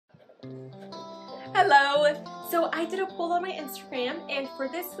Hello! So I did a poll on my Instagram, and for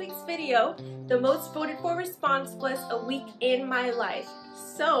this week's video, the most voted for response was a week in my life.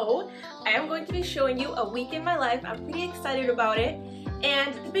 So I am going to be showing you a week in my life. I'm pretty excited about it,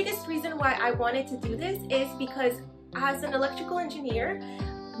 and the biggest reason why I wanted to do this is because as an electrical engineer,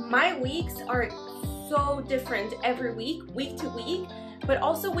 my weeks are so different every week to week, but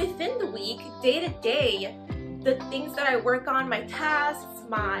also within the week, day to day, the things that I work on, my tasks,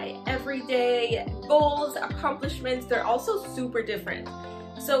 my everyday goals, accomplishments, they're also super different.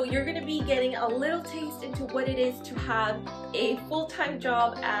 So you're gonna be getting a little taste into what it is to have a full-time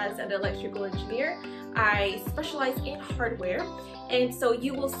job as an electrical engineer. I specialize in hardware, and so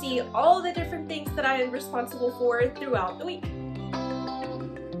you will see all the different things that I am responsible for throughout the week.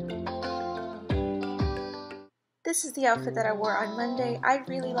 This is the outfit that I wore on Monday. I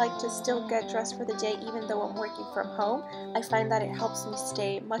really like to still get dressed for the day even though I'm working from home. I find that it helps me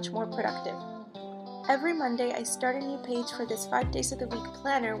stay much more productive. Every Monday I start a new page for this 5 days of the week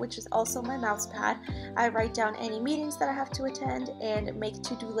planner, which is also my mouse pad. I write down any meetings that I have to attend and make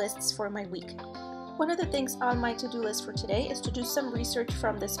to-do lists for my week. One of the things on my to-do list for today is to do some research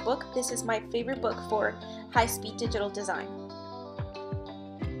from this book. This is my favorite book for high-speed digital design.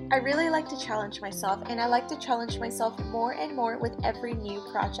 I really like to challenge myself, and I like to challenge myself more and more with every new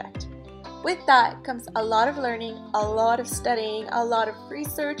project. With that comes a lot of learning, a lot of studying, a lot of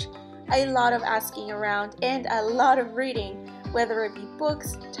research, a lot of asking around, and a lot of reading, whether it be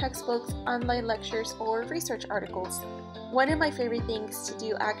books, textbooks, online lectures, or research articles. One of my favorite things to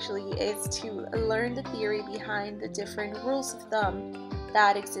do actually is to learn the theory behind the different rules of thumb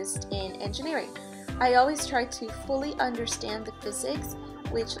that exist in engineering. I always try to fully understand the physics,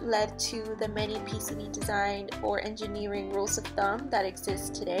 which led to the many PCB design or engineering rules of thumb that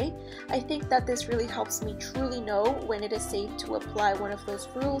exist today. I think that this really helps me truly know when it is safe to apply one of those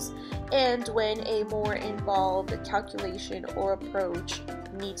rules and when a more involved calculation or approach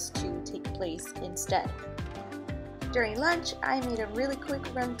needs to take place instead. During lunch, I made a really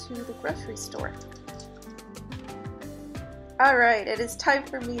quick run to the grocery store. Alright, it is time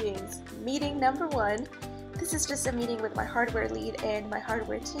for meetings. Meeting number 1. This is just a meeting with my hardware lead and my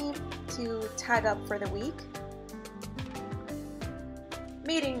hardware team to tag up for the week.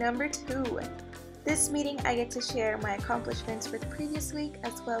 Meeting number 2. This meeting I get to share my accomplishments for the previous week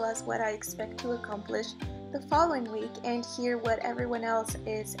as well as what I expect to accomplish the following week and hear what everyone else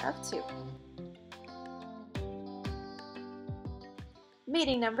is up to.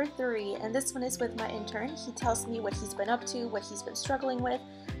 Meeting number 3, and this one is with my intern. He tells me what he's been up to, what he's been struggling with.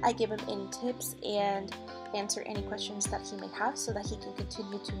 I give him any tips and answer any questions that he may have so that he can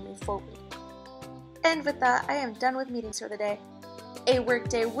continue to move forward. And with that, I am done with meetings for the day. A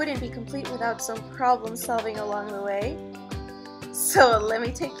workday wouldn't be complete without some problem solving along the way. So let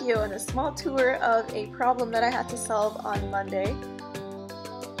me take you on a small tour of a problem that I had to solve on Monday.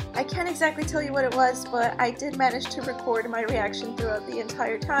 I can't exactly tell you what it was, but I did manage to record my reaction throughout the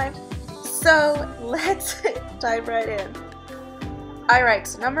entire time. So let's dive right in. Alright,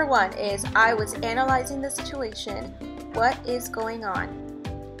 so number 1 is I was analyzing the situation. What is going on?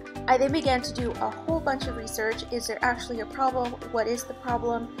 I then began to do a whole bunch of research. Is there actually a problem? What is the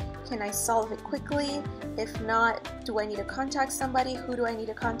problem? Can I solve it quickly? If not, do I need to contact somebody? Who do I need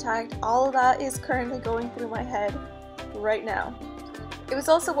to contact? All of that is currently going through my head right now. It was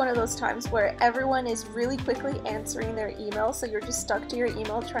also one of those times where everyone is really quickly answering their email, so you're just stuck to your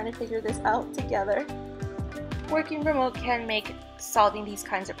email trying to figure this out together. Working remote can make solving these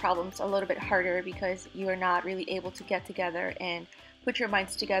kinds of problems a little bit harder because you are not really able to get together and put your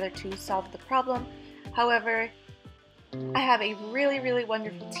minds together to solve the problem. However, I have a really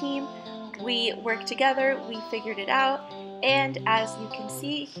wonderful team. We worked together, we figured it out, and as you can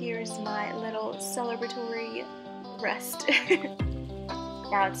see, here's my little celebratory rest.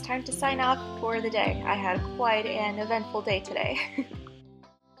 Now it's time to sign off for the day. I had quite an eventful day today.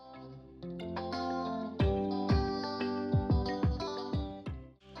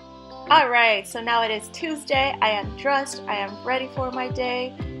 Alright, so now it is Tuesday. I am dressed, I am ready for my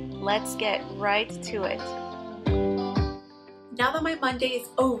day. Let's get right to it. Now that my Monday is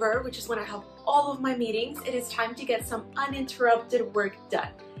over, which is when I have all of my meetings, it is time to get some uninterrupted work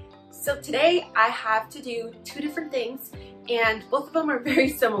done. So today I have to do 2 different things, and both of them are very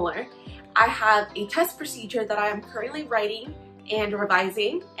similar. I have a test procedure that I am currently writing and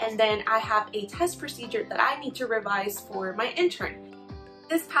revising, and then I have a test procedure that I need to revise for my intern.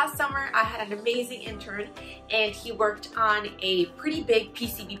 This past summer, I had an amazing intern, and he worked on a pretty big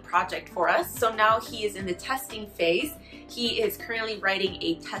PCB project for us. So now he is in the testing phase. He is currently writing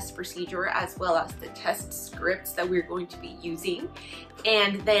a test procedure as well as the test scripts that we're going to be using.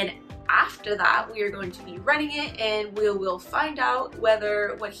 And then after that, we are going to be running it and we will find out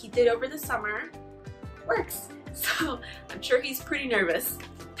whether what he did over the summer works. So I'm sure he's pretty nervous.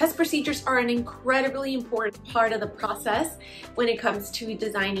 Test procedures are an incredibly important part of the process when it comes to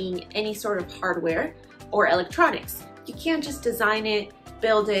designing any sort of hardware or electronics. You can't just design it,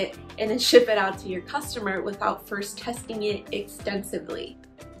 build it, and then ship it out to your customer without first testing it extensively.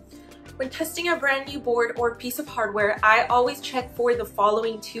 When testing a brand new board or piece of hardware, I always check for the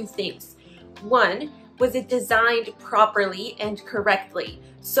following two things. One, was it designed properly and correctly?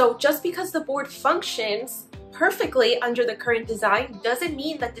 So just because the board functions perfectly under the current design doesn't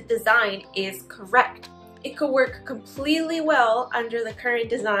mean that the design is correct. It could work completely well under the current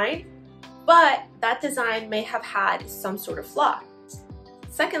design, but that design may have had some sort of flaw.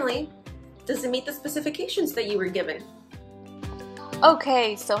 Secondly, does it meet the specifications that you were given?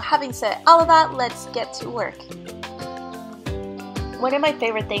 Okay, so having said all of that, let's get to work. One of my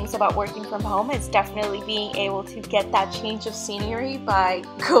favorite things about working from home is definitely being able to get that change of scenery by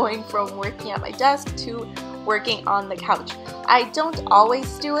going from working at my desk to working on the couch. I don't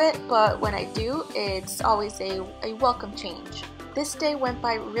always do it, but when I do, it's always a welcome change. This day went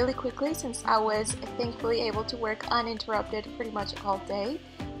by really quickly since I was thankfully able to work uninterrupted pretty much all day,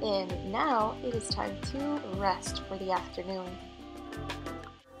 and now it is time to rest for the afternoon.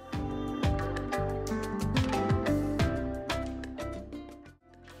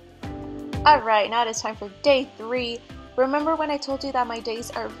 Alright, now it is time for day 3. Remember when I told you that my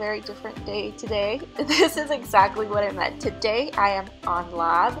days are very different day to day? This is exactly what I meant. Today I am on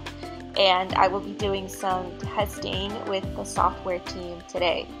lab and I will be doing some testing with the software team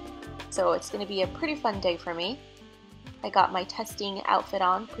today. So it's going to be a pretty fun day for me. I got my testing outfit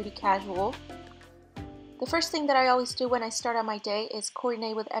on, pretty casual. The first thing that I always do when I start on my day is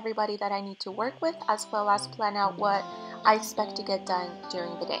coordinate with everybody that I need to work with, as well as plan out what I expect to get done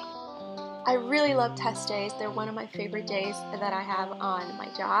during the day. I really love test days. They're one of my favorite days that I have on my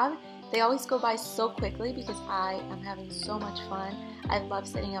job. They always go by so quickly because I am having so much fun. I love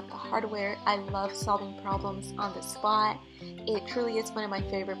setting up the hardware. I love solving problems on the spot. It truly is one of my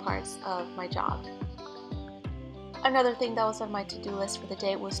favorite parts of my job. Another thing that was on my to-do list for the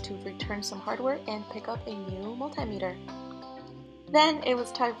day was to return some hardware and pick up a new multimeter. Then it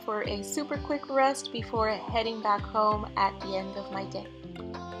was time for a super quick rest before heading back home at the end of my day.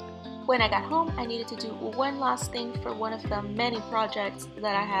 When I got home, I needed to do one last thing for one of the many projects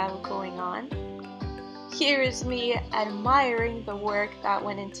that I have going on. Here is me admiring the work that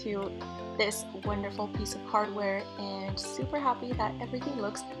went into this wonderful piece of hardware and super happy that everything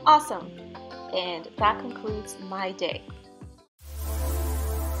looks awesome. And that concludes my day.